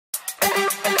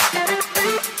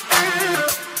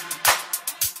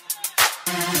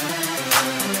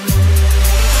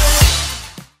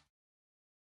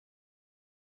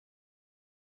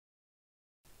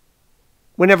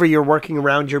Whenever you're working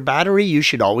around your battery, you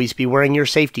should always be wearing your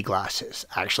safety glasses.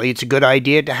 Actually, it's a good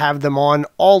idea to have them on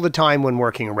all the time when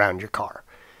working around your car.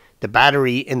 The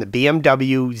battery in the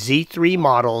BMW Z3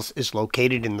 models is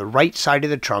located in the right side of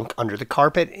the trunk under the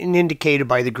carpet and indicated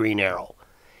by the green arrow.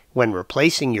 When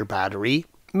replacing your battery,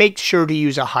 make sure to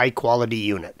use a high-quality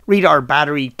unit. Read our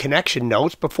battery connection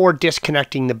notes before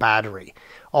disconnecting the battery.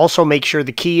 Also, make sure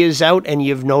the key is out and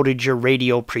you've noted your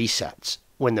radio presets.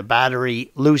 When the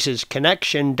battery loses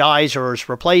connection, dies, or is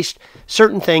replaced,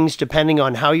 certain things, depending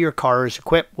on how your car is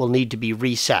equipped, will need to be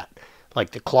reset.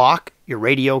 Like the clock, your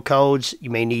radio codes,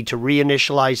 you may need to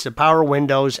reinitialize the power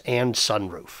windows and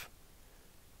sunroof.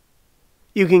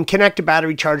 You can connect a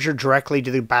battery charger directly to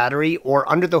the battery or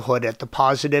under the hood at the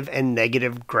positive and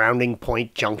negative grounding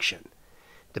point junction.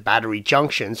 The battery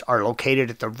junctions are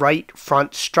located at the right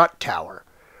front strut tower.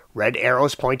 Red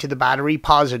arrows point to the battery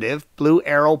positive, blue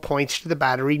arrow points to the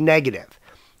battery negative.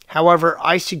 However,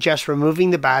 I suggest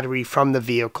removing the battery from the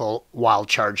vehicle while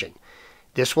charging.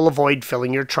 This will avoid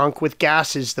filling your trunk with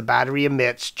gases the battery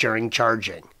emits during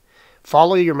charging.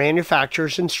 Follow your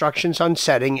manufacturer's instructions on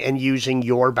setting and using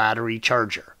your battery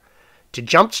charger. To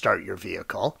jump-start your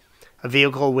vehicle, a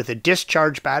vehicle with a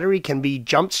discharged battery can be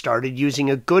jump-started using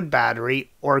a good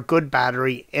battery or a good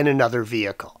battery in another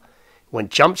vehicle. When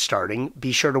jump-starting,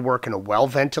 be sure to work in a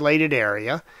well-ventilated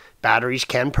area. Batteries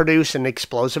can produce an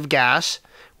explosive gas.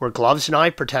 Wear gloves and eye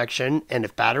protection, and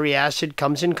if battery acid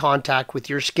comes in contact with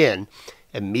your skin,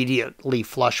 immediately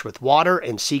flush with water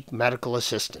and seek medical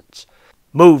assistance.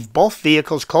 Move both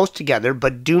vehicles close together,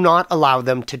 but do not allow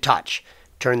them to touch.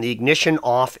 Turn the ignition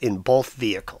off in both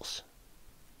vehicles.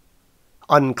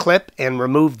 Unclip and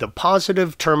remove the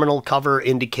positive terminal cover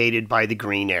indicated by the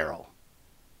green arrow.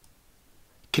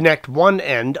 Connect one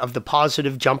end of the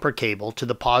positive jumper cable to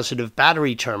the positive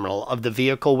battery terminal of the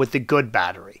vehicle with the good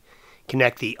battery.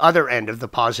 Connect the other end of the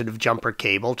positive jumper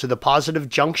cable to the positive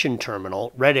junction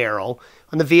terminal, red arrow,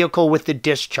 on the vehicle with the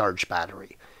discharged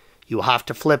battery. You will have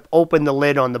to flip open the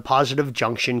lid on the positive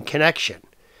junction connection.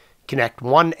 Connect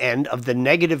one end of the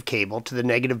negative cable to the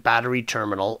negative battery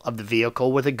terminal of the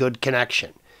vehicle with a good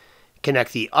connection.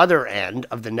 Connect the other end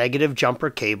of the negative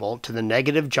jumper cable to the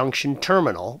negative junction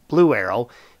terminal, blue arrow,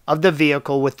 of the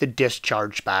vehicle with the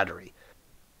discharged battery.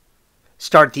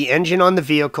 Start the engine on the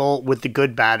vehicle with the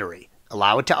good battery.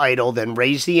 Allow it to idle, then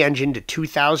raise the engine to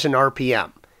 2000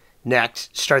 RPM.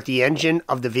 Next, start the engine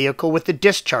of the vehicle with the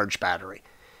discharged battery.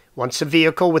 Once the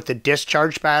vehicle with the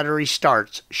discharged battery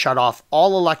starts, shut off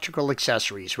all electrical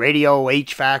accessories, radio,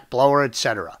 HVAC, blower,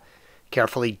 etc.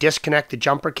 Carefully disconnect the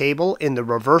jumper cable in the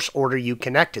reverse order you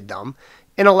connected them,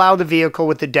 and allow the vehicle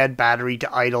with the dead battery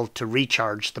to idle to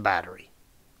recharge the battery.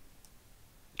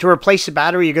 To replace the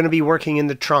battery, you're going to be working in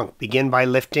the trunk. Begin by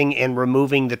lifting and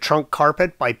removing the trunk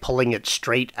carpet by pulling it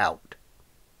straight out.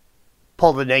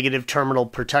 Pull the negative terminal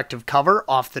protective cover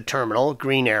off the terminal,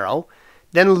 green arrow,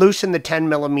 then loosen the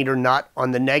 10mm nut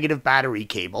on the negative battery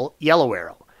cable, yellow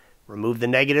arrow. Remove the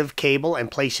negative cable and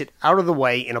place it out of the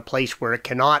way in a place where it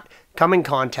cannot come in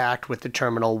contact with the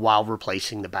terminal while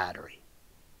replacing the battery.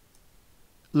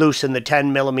 Loosen the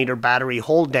 10mm battery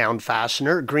hold-down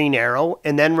fastener, green arrow,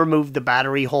 and then remove the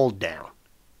battery hold-down.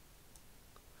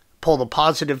 Pull the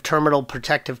positive terminal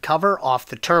protective cover off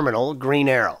the terminal, green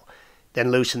arrow.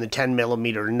 Then loosen the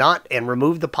 10mm nut and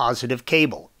remove the positive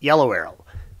cable, yellow arrow.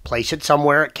 Place it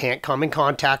somewhere it can't come in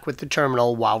contact with the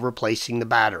terminal while replacing the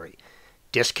battery.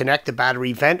 Disconnect the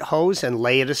battery vent hose and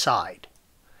lay it aside.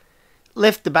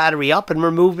 Lift the battery up and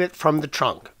remove it from the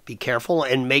trunk. Be careful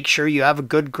and make sure you have a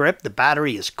good grip. The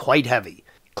battery is quite heavy.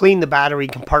 Clean the battery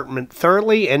compartment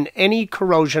thoroughly and any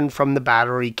corrosion from the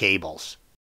battery cables.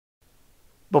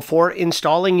 Before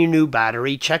installing your new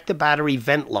battery, check the battery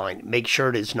vent line. Make sure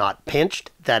it is not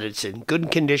pinched, that it's in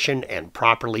good condition and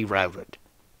properly routed.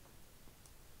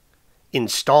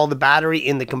 Install the battery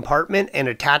in the compartment and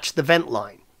attach the vent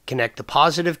line. Connect the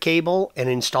positive cable and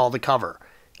install the cover.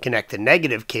 Connect the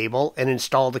negative cable and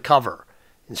install the cover.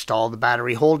 Install the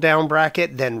battery hold-down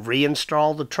bracket, then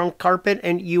reinstall the trunk carpet,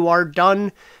 and you are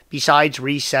done, besides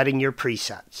resetting your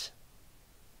presets.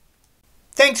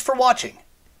 Thanks for watching.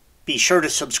 Be sure to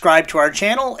subscribe to our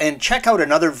channel and check out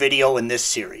another video in this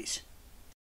series.